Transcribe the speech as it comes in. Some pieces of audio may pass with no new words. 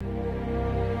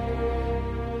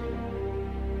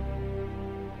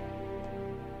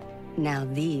Now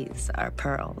these are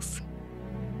pearls.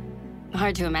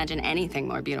 Hard to imagine anything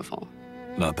more beautiful.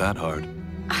 Not that hard.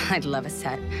 I'd love a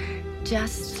set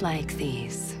just like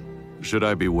these. Should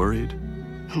I be worried?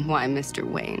 Why, Mr.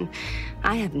 Wayne,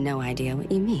 I have no idea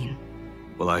what you mean.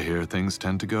 Well, I hear things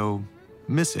tend to go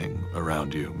missing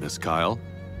around you, Miss Kyle.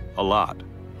 A lot.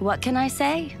 What can I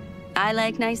say? I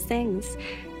like nice things.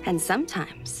 And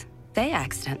sometimes they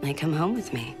accidentally come home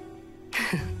with me.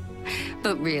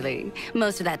 But really,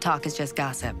 most of that talk is just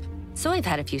gossip. So I've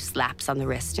had a few slaps on the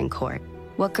wrist in court.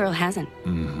 What girl hasn't?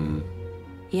 Mm-hmm.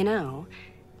 You know,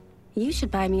 you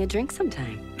should buy me a drink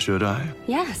sometime. Should I?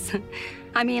 Yes.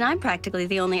 I mean, I'm practically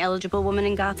the only eligible woman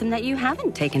in Gotham that you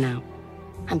haven't taken out.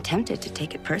 I'm tempted to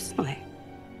take it personally.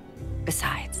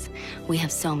 Besides, we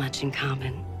have so much in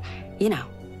common. You know,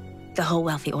 the whole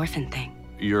wealthy orphan thing.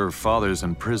 Your father's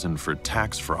in prison for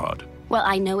tax fraud. Well,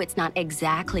 I know it's not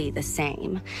exactly the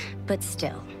same, but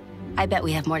still. I bet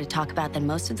we have more to talk about than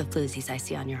most of the floozies I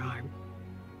see on your arm.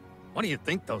 What do you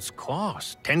think those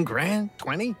cost? 10 grand?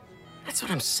 20? That's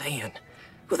what I'm saying.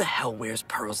 Who the hell wears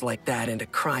pearls like that into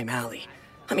Crime Alley?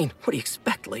 I mean, what do you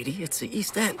expect, lady? It's the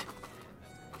East End.